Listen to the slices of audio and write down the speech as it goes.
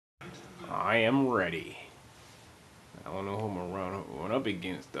I am ready. I don't know who I'm gonna run up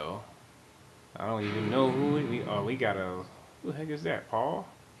against though. I don't even know who we. Oh, we got a. Who the heck is that? Paul?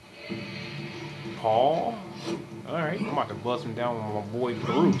 Paul? All right, I'm about to bust him down with my boy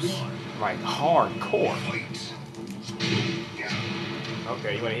Bruce, like hardcore.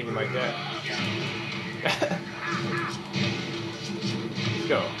 Okay, you wanna hit me like that? Let's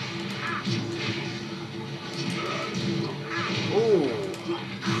go. Ooh,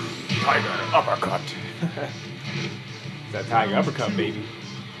 tiger uppercut. It's that tiger uppercut, baby.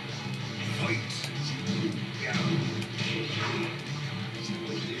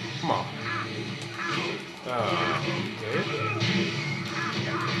 Come on. Okay.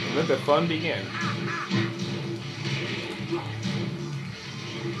 Let the fun begin.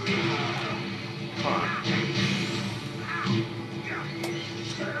 Come on.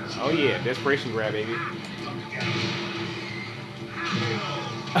 Oh yeah, desperation grab, baby.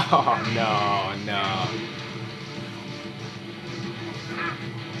 Oh no, no.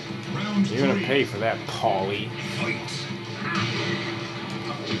 You're gonna pay for that, Paulie.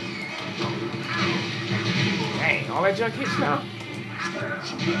 Dang, all that junk hits now.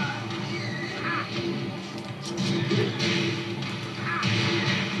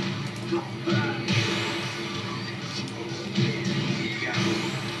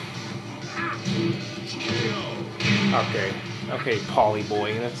 Okay, okay, Paulie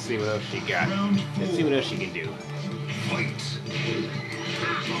boy. Let's see what else she got. Let's see what else she can do.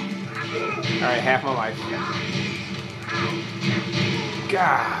 All right, half my life.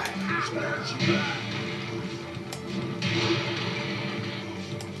 God.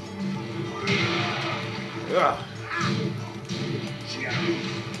 Ugh.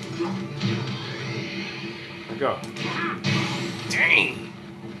 Let's go. Dang.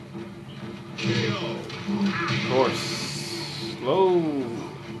 Of course. Slow.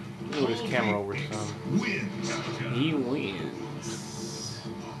 Move this camera over some. He wins.